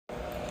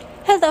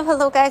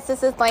Hello guys,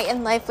 this is Light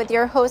in Life with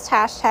your host,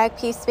 hashtag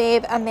Peace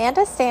Babe,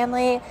 Amanda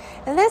Stanley,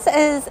 and this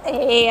is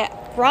a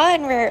raw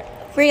and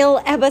real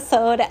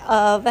episode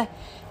of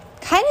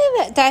kind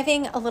of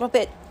diving a little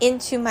bit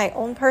into my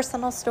own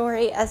personal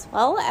story as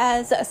well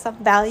as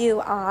some value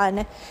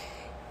on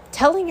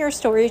telling your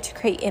story to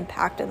create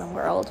impact in the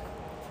world.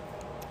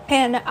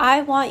 And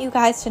I want you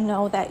guys to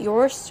know that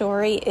your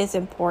story is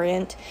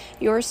important.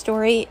 Your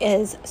story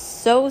is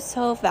so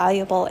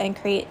valuable and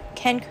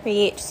can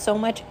create so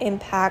much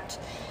impact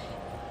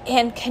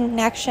and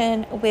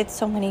connection with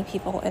so many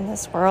people in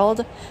this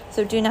world.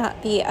 So do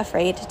not be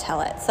afraid to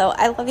tell it. So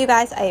I love you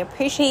guys. I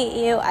appreciate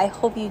you. I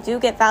hope you do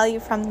get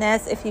value from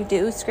this. If you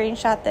do,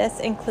 screenshot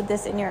this, include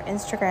this in your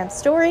Instagram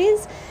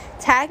stories.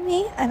 Tag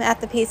me. I'm at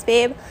the Peace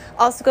Babe.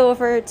 Also go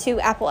over to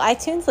Apple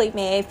iTunes, leave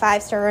me a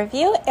 5-star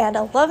review and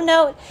a love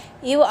note.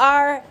 You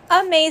are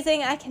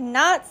amazing. I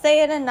cannot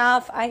say it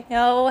enough. I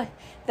know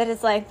that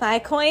is like my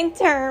coined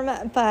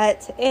term,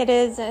 but it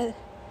is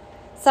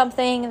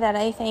something that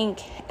I think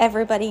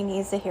everybody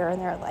needs to hear in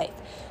their life.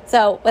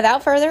 So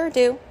without further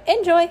ado,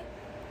 enjoy.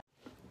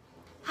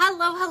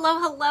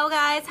 Hello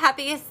guys.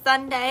 Happy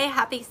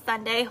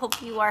Sunday.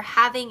 Hope you are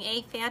having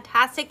a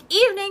fantastic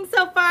evening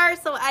so far.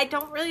 So I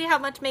don't really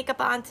have much makeup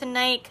on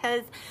tonight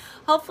because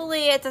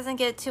hopefully it doesn't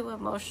get too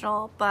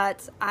emotional,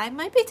 but I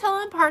might be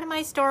telling part of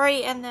my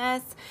story in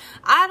this.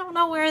 I don't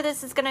know where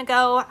this is going to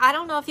go. I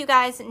don't know if you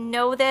guys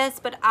know this,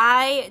 but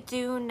I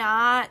do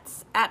not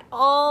at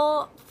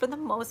all, for the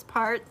most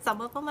part.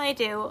 Some of them I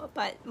do,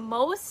 but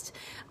most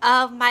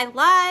of my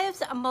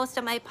lives, most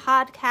of my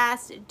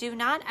podcasts do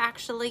not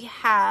actually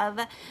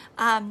have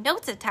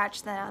notes attached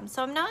to them.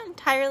 So I'm not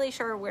entirely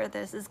sure where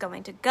this is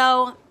going to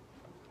go.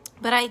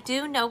 But I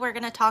do know we're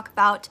going to talk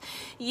about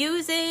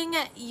using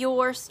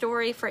your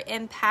story for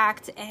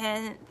impact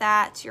and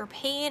that your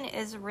pain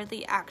is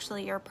really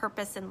actually your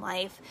purpose in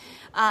life,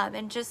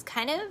 and just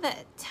kind of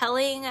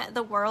telling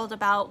the world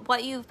about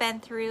what you've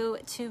been through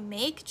to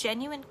make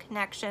genuine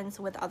connections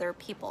with other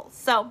people.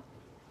 So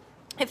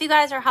if you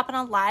guys are hopping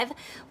on live,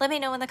 let me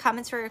know in the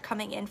comments where you're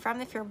coming in from.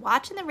 If you're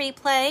watching the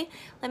replay,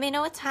 let me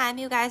know what time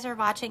you guys are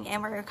watching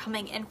and where you're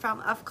coming in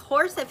from. Of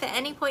course, if at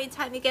any point in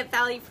time you get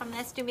value from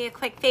this, do me a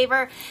quick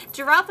favor.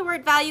 Drop the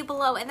word value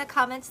below in the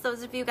comments.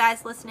 Those of you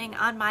guys listening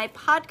on my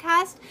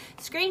podcast,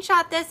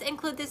 screenshot this,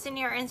 include this in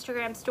your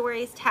Instagram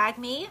stories, tag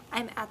me.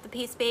 I'm at the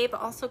Peace Babe.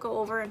 Also go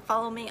over and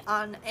follow me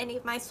on any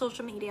of my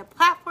social media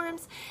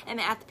platforms. I'm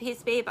at the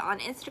Peace Babe on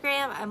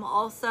Instagram. I'm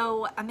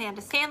also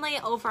Amanda Stanley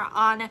over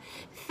on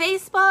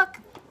Facebook.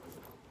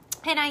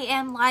 And I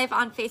am live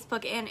on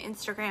Facebook and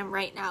Instagram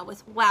right now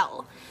as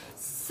well.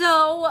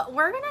 So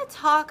we're going to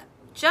talk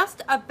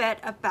just a bit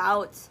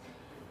about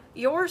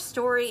your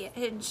story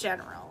in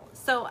general.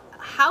 So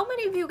how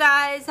many of you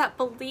guys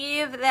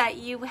believe that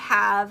you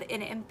have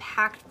an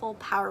impactful,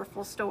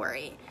 powerful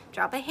story?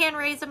 Drop a hand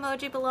raise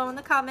emoji below in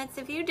the comments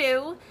if you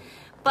do.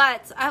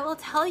 But I will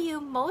tell you,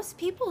 most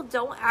people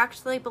don't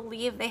actually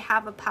believe they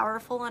have a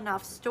powerful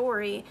enough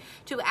story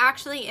to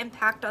actually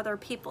impact other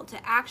people, to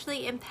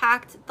actually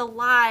impact the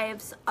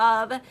lives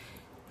of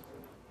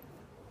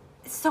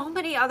so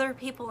many other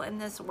people in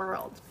this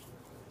world.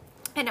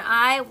 And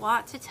I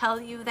want to tell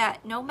you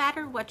that no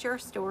matter what your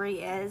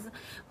story is,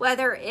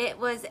 whether it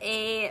was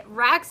a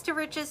rags to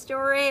riches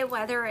story,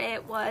 whether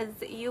it was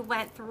you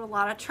went through a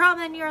lot of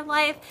trauma in your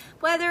life,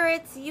 whether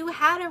it's you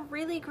had a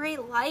really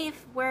great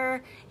life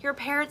where your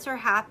parents are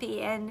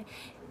happy and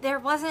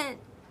there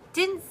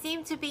didn't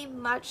seem to be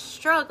much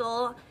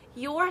struggle,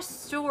 your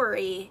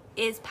story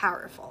is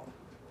powerful.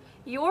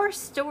 Your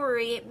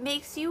story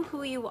makes you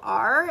who you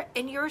are,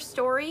 and your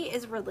story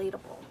is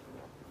relatable.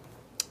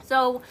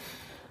 So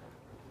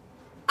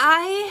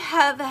I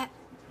have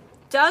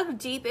dug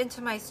deep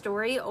into my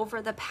story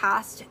over the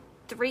past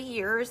 3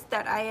 years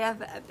that I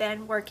have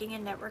been working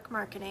in network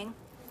marketing.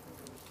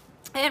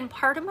 And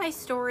part of my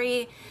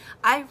story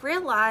I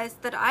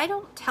realized that I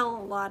don't tell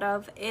a lot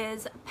of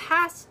is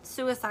past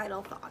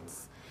suicidal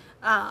thoughts.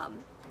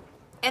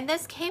 And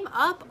this came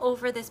up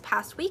over this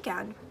past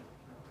weekend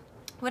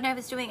when I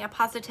was doing a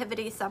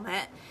positivity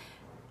summit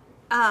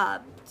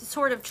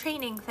sort of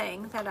training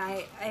thing that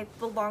I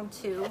belong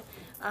to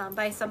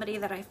by somebody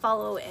that I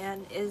follow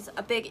and is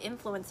a big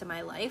influence in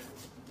my life.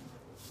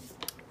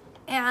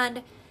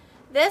 And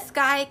this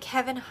guy,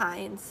 Kevin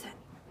Hines,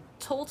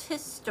 told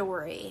his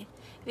story.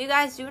 If you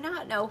guys do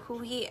not know who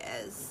he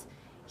is,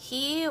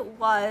 he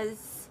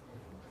was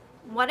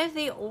one of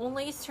the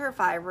only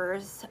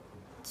survivors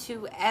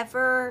to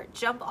ever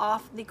jump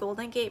off the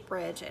Golden Gate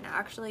Bridge and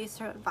actually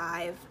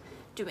survive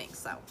doing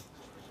so.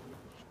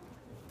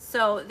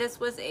 So this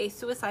was a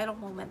suicidal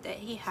moment that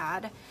he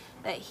had,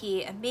 that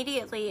he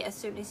immediately, as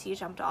soon as he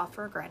jumped off,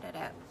 regretted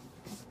it.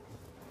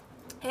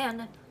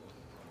 And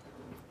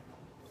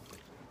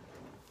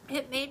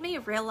it made me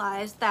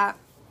realize that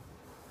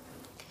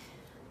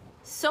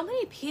so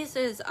many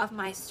pieces of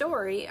my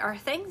story are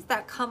things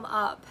that come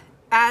up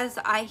as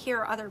I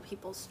hear other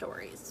people's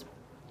stories.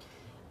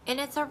 And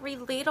it's a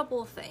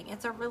relatable thing.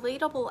 It's a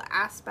relatable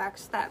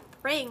aspect that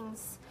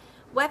brings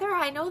whether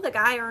I know the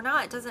guy or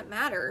not, it doesn't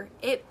matter.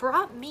 It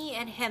brought me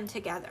and him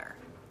together.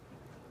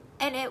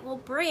 And it will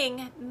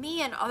bring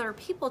me and other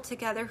people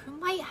together who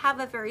might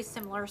have a very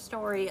similar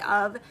story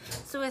of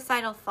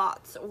suicidal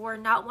thoughts, or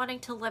not wanting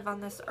to live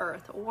on this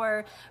earth,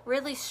 or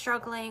really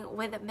struggling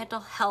with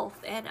mental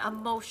health and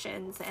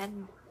emotions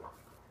and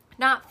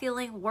not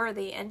feeling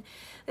worthy. And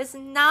this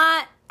is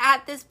not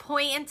at this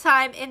point in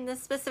time in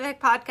this specific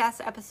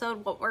podcast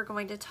episode what we're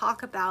going to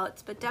talk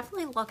about, but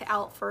definitely look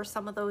out for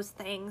some of those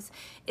things,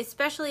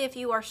 especially if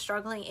you are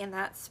struggling in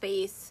that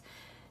space.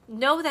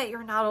 Know that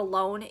you're not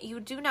alone. You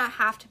do not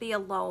have to be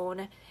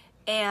alone.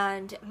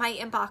 And my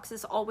inbox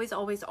is always,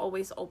 always,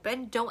 always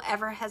open. Don't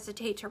ever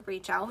hesitate to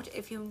reach out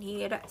if you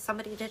need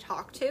somebody to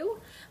talk to.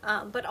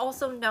 But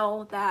also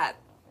know that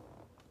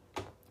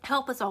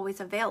help is always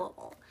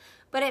available.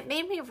 But it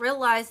made me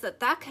realize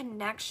that that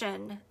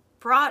connection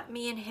brought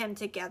me and him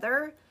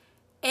together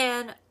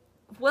and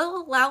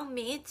will allow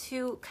me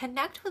to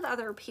connect with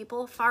other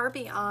people far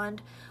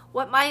beyond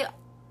what I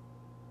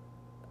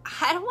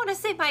don't want to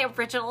say my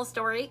original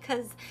story,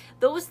 because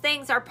those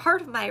things are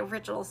part of my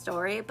original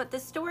story, but the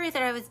story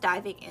that I was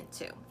diving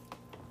into.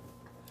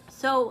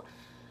 So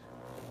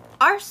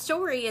our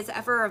story is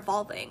ever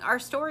evolving. Our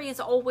story is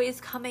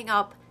always coming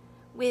up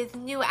with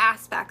new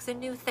aspects and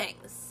new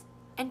things.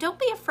 And don't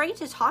be afraid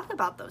to talk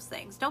about those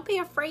things. Don't be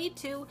afraid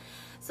to.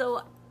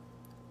 So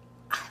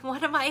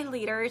one of my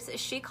leaders,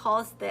 she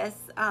calls this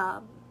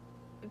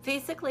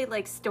basically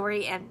like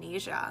story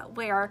amnesia,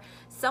 where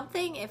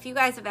something, if you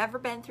guys have ever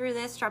been through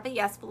this, drop a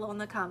yes below in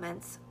the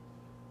comments.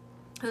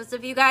 Those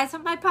of you guys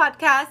on my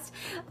podcast,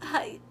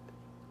 I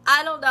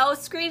don't know,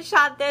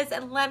 screenshot this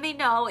and let me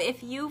know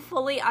if you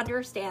fully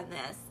understand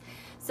this.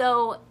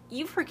 So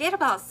you forget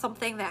about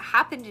something that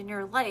happened in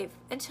your life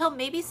until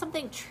maybe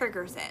something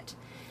triggers it.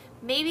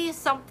 Maybe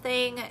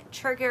something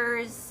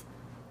triggers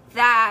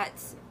that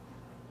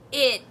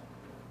it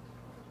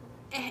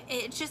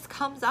just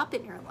comes up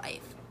in your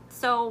life.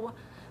 So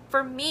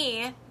for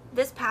me,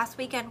 this past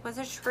weekend was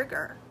a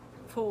trigger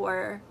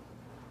for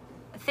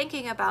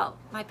thinking about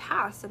my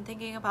past and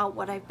thinking about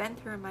what I've been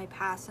through in my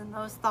past and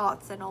those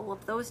thoughts and all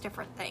of those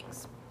different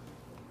things.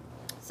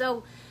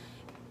 So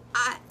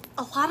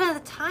a lot of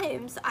the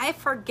times I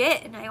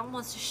forget and I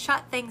almost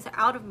shut things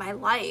out of my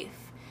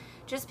life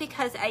just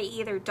because I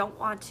either don't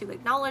want to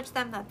acknowledge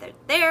them that they're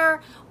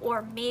there,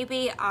 or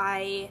maybe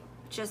I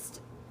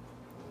just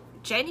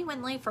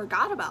genuinely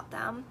forgot about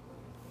them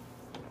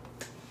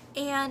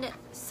and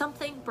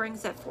something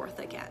brings it forth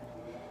again.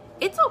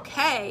 It's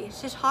okay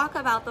to talk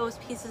about those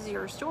pieces of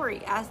your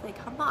story as they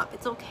come up.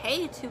 It's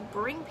okay to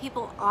bring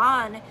people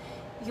on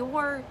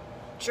your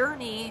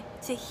journey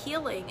to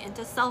healing and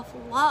to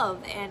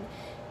self-love, and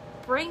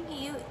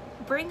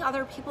bring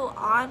other people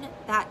on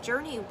that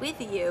journey with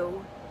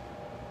you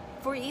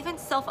for even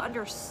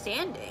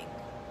self-understanding,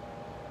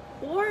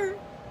 or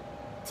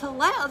to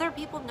let other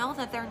people know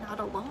that they're not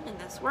alone in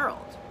this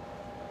world.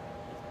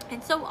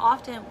 And so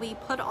often we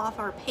put off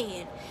our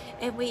pain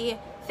and we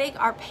think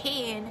our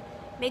pain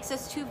makes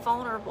us too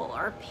vulnerable,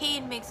 our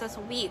pain makes us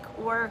weak,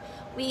 or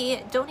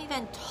we don't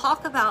even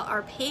talk about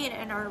our pain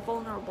and our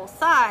vulnerable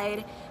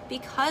side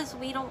because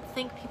we don't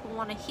think people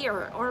want to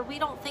hear it, or we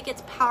don't think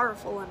it's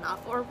powerful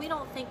enough, or we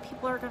don't think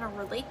people are going to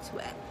relate to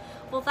it.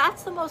 Well,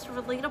 that's the most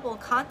relatable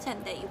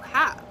content that you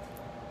have.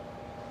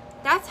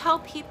 That's how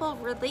people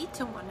relate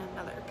to one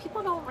another.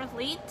 People don't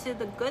relate to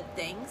the good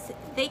things.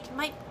 They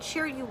might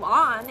cheer you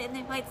on and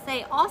they might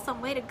say,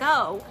 awesome, way to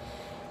go.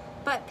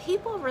 But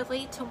people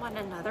relate to one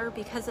another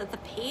because of the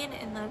pain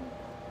and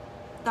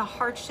the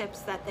hardships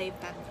that they've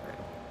been through.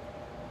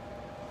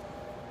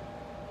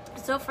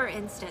 So for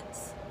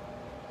instance,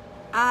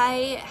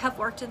 I have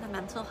worked in the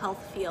mental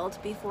health field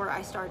before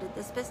I started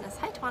this business.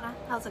 Hi, Twana.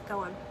 How's it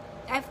going?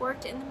 I've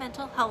worked in the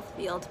mental health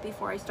field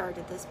before I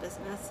started this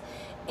business.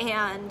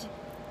 And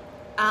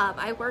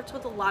I worked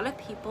with a lot of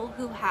people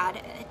who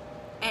had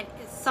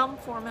some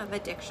form of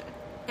addiction.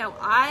 Now,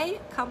 I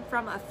come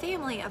from a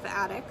family of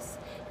addicts.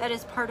 That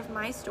is part of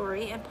my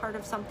story and part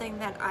of something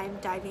that I'm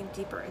diving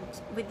deeper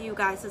into with you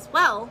guys as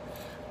well.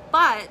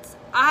 But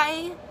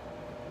I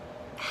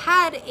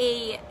had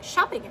a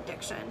shopping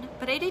addiction,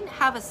 but I didn't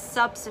have a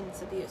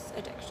substance abuse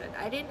addiction.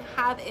 I didn't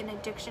have an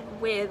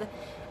addiction with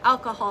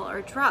alcohol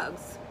or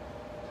drugs.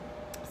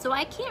 So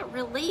I can't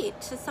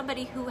relate to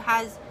somebody who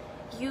has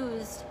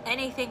used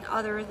anything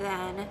other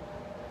than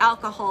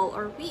alcohol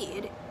or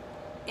weed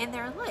in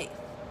their life.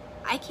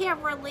 I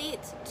can't relate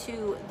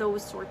to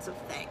those sorts of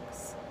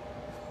things.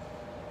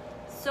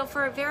 So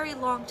for a very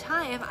long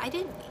time, I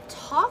didn't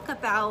talk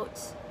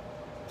about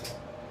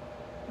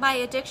my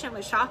addiction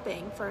with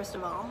shopping, first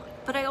of all,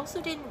 but I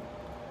also didn't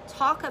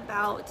talk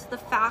about the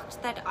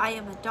fact that I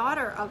am a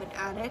daughter of an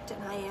addict,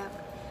 and I am,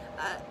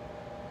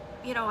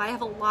 I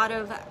have a lot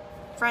of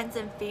friends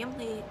and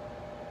family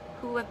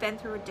who have been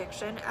through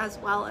addiction, as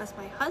well as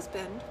my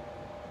husband,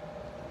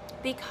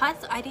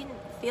 because I didn't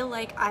feel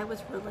like I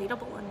was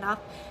relatable enough,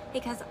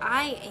 because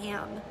I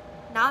am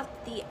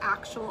not the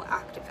actual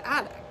active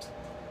addict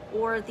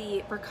or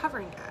the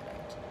recovering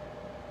addict.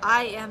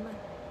 I am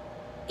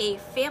a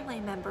family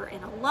member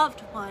and a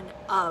loved one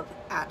of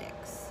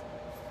addicts.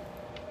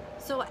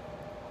 So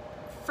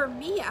for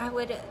me, I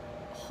would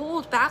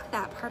hold back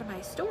that part of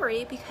my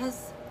story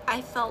because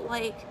I felt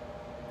like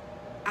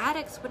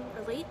addicts wouldn't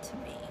relate to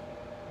me.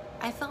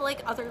 I felt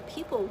like other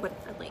people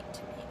wouldn't relate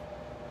to me.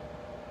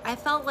 I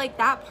felt like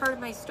that part of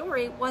my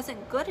story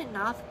wasn't good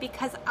enough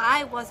because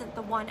I wasn't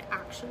the one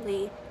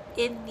actually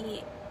in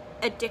the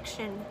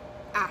addiction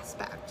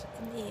aspect,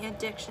 in the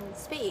addiction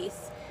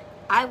space.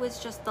 I was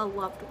just the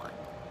loved one.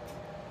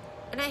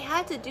 And I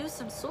had to do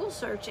some soul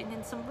searching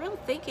and some real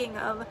thinking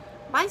of,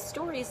 my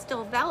story is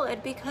still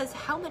valid because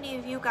how many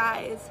of you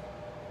guys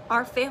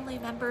are family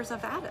members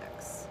of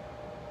addicts?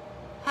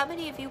 How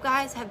many of you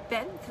guys have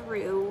been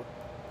through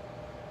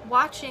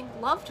watching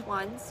loved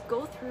ones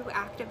go through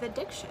active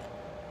addiction?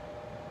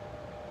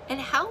 And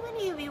how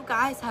many of you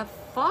guys have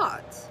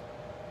fought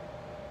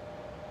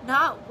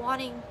not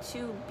wanting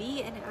to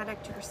be an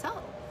addict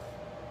yourself?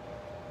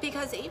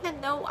 Because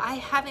even though I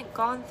haven't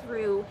gone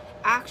through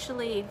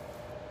actually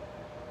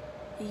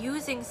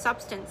using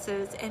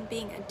substances and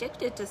being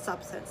addicted to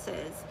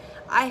substances,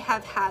 I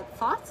have had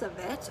thoughts of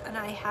it, and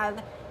I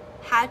have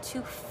had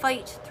to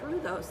fight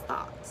through those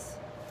thoughts.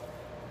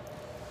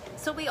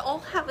 So we all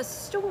have a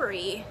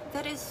story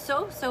that is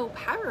so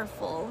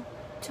powerful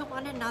to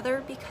one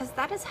another because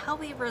that is how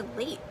we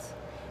relate.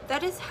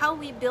 That is how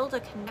we build a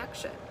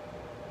connection.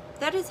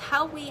 That is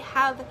how we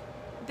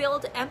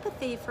build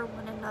empathy for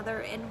one another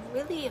and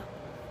really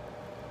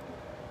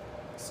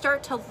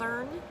start to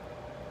learn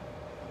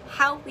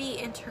how we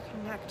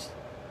interconnect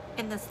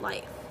in this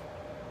life.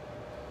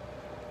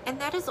 And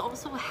that is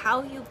also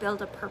how you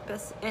build a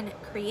purpose and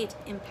create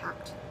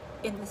impact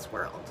in this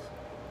world.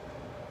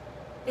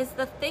 Is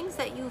the things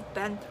that you've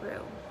been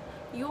through.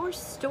 Your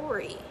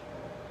story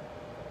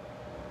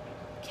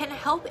can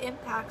help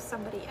impact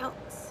somebody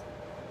else.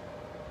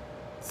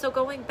 So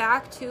going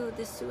back to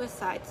the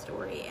suicide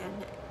story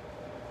and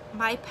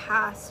my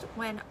past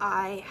when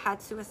I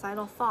had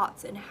suicidal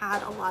thoughts and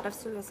had a lot of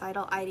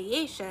suicidal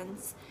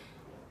ideations,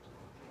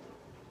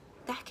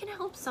 that can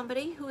help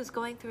somebody who is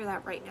going through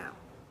that right now.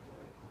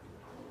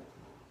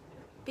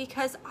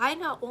 Because I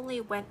not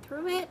only went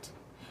through it,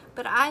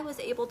 but I was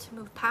able to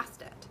move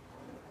past it.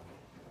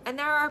 And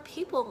there are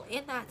people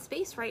in that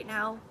space right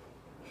now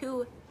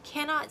who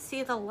cannot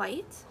see the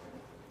light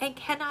and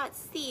cannot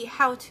see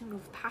how to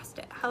move past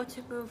it, how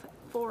to move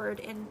forward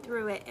and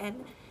through it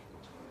and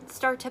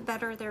start to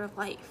better their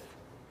life.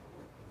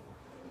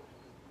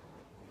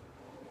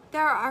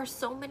 There are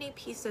so many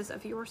pieces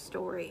of your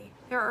story.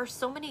 There are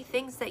so many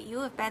things that you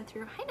have been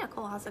through. Hi,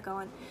 Nicole, how's it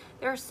going?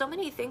 There are so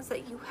many things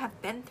that you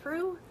have been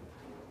through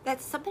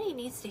that somebody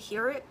needs to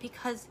hear it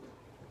because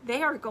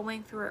they are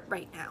going through it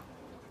right now.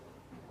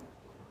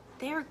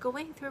 They are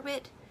going through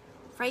it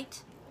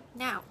right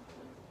now.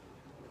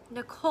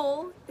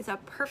 Nicole is a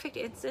perfect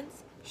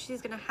instance.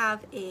 She's going to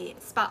have a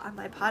spot on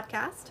my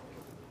podcast.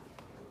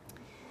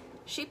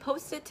 She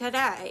posted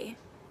today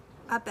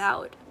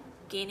about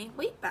gaining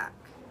weight back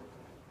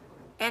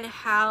and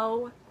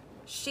how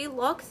she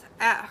looks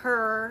at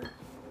her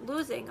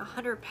losing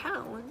 100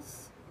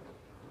 pounds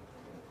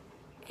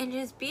and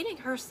is beating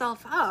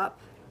herself up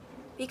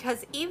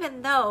because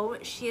even though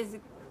she has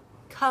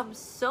come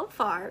so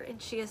far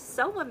and she is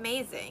so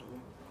amazing,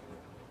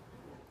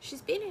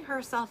 she's beating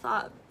herself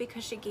up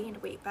because she gained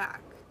weight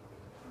back.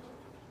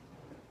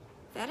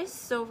 That is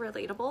so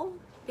relatable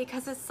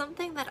because it's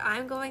something that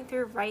I'm going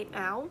through right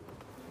now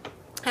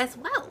as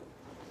well.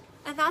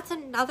 And that's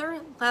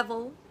another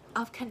level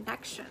of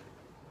connection.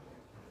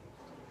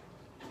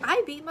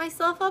 I beat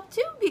myself up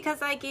too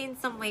because I gained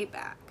some weight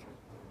back.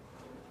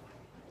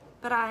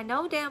 But I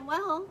know damn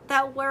well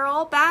that we're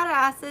all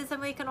badasses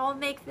and we can all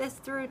make this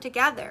through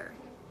together.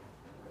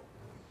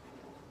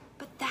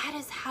 But that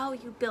is how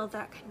you build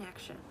that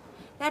connection.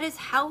 That is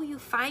how you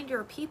find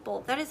your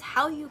people. That is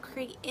how you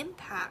create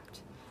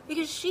impact.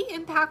 Because she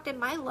impacted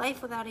my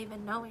life without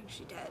even knowing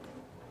she did.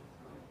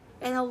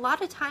 And a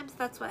lot of times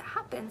that's what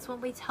happens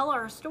when we tell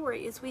our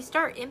stories. We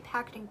start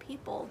impacting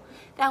people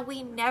that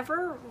we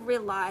never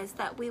realize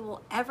that we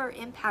will ever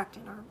impact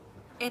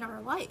in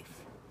our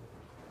life.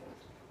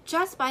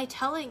 Just by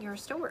telling your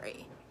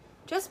story.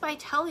 Just by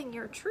telling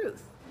your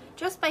truth.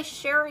 Just by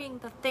sharing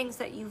the things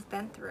that you've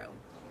been through.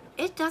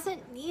 It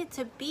doesn't need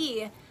to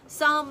be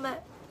some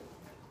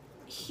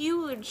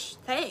huge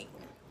thing.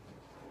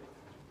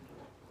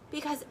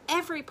 Because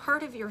every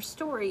part of your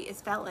story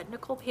is valid.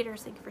 Nicole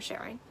Peters, thank you for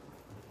sharing.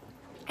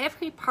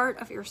 Every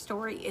part of your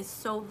story is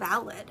so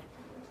valid.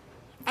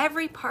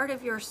 Every part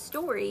of your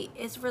story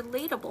is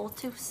relatable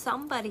to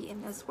somebody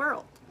in this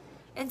world.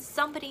 And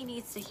somebody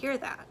needs to hear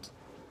that.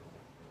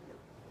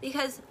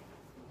 Because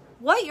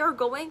what you're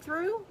going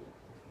through,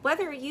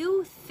 whether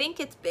you think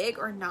it's big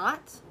or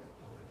not,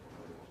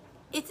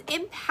 it's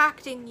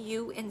impacting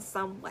you in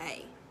some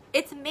way.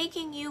 It's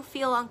making you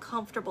feel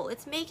uncomfortable.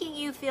 It's making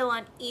you feel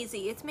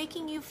uneasy. It's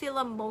making you feel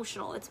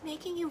emotional. It's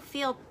making you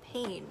feel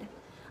pain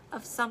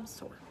of some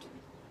sort.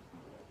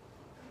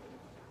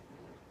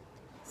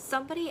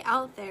 Somebody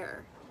out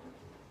there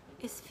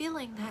is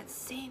feeling that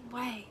same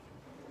way.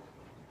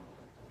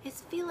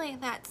 is feeling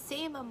that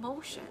same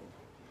emotion,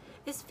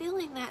 is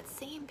feeling that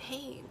same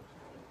pain.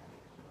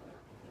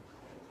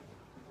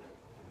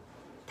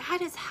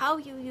 That is how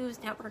you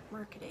use network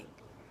marketing.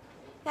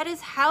 That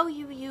is how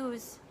you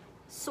use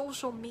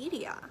social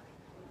media.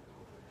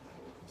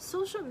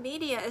 Social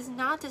media is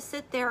not to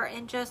sit there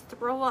and just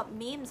throw up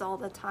memes all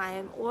the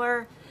time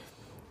or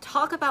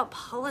talk about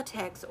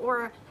politics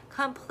or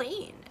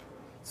complain.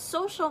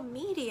 Social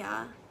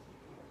media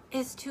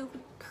is to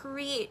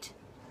create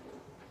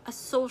a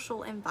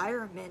social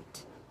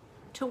environment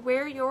to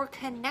where you're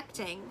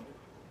connecting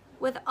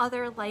with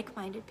other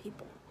like-minded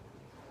people.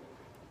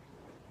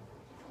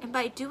 And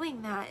by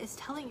doing that is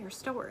telling your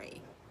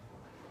story.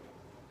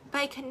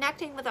 By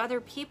connecting with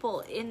other people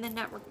in the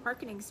network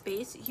marketing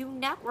space, you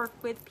network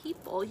with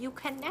people, you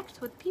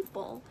connect with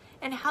people,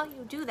 and how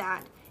you do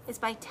that is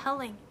by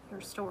telling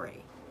your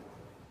story.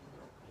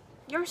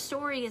 Your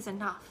story is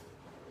enough,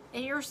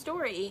 and your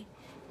story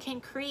can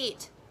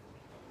create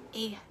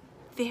a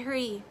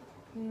very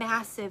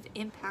massive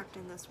impact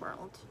in this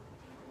world.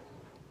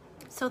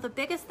 So the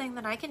biggest thing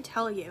that I can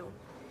tell you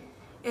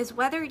is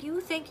whether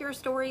you think your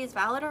story is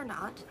valid or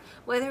not,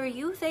 whether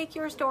you think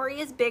your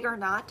story is big or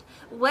not,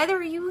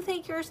 whether you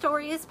think your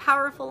story is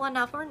powerful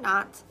enough or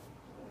not,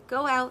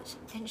 go out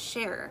and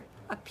share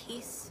a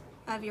piece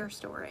of your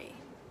story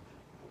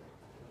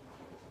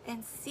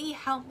and see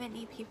how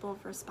many people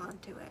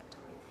respond to it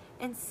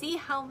and see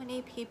how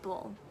many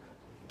people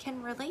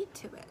can relate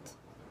to it.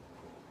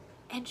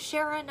 And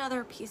share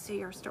another piece of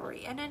your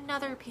story and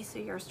another piece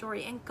of your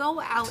story and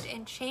go out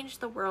and change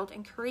the world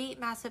and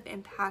create massive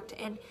impact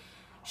and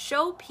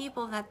show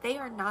people that they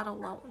are not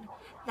alone.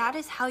 That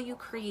is how you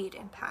create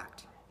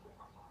impact.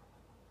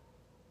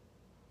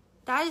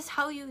 That is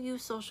how you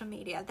use social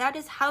media. That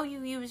is how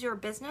you use your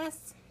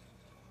business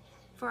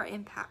for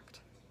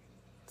impact.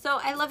 So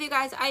I love you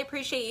guys. I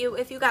appreciate you.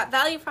 If you got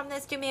value from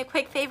this, do me a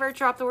quick favor.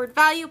 Drop the word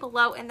value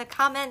below in the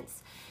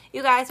comments.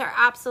 You guys are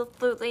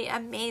absolutely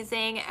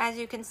amazing. As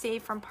you can see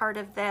from part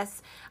of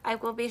this, I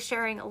will be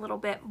sharing a little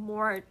bit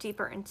more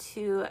deeper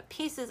into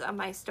pieces of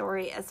my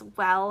story as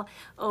well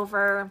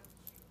over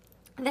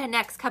the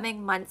next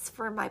coming months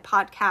for my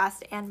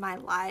podcast and my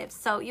lives.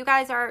 So you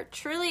guys are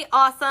truly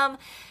awesome.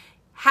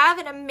 Have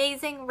an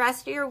amazing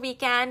rest of your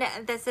weekend.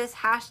 This is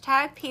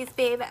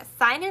 #PeaceBabe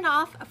signing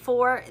off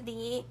for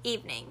the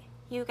evening.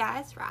 You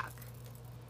guys rock.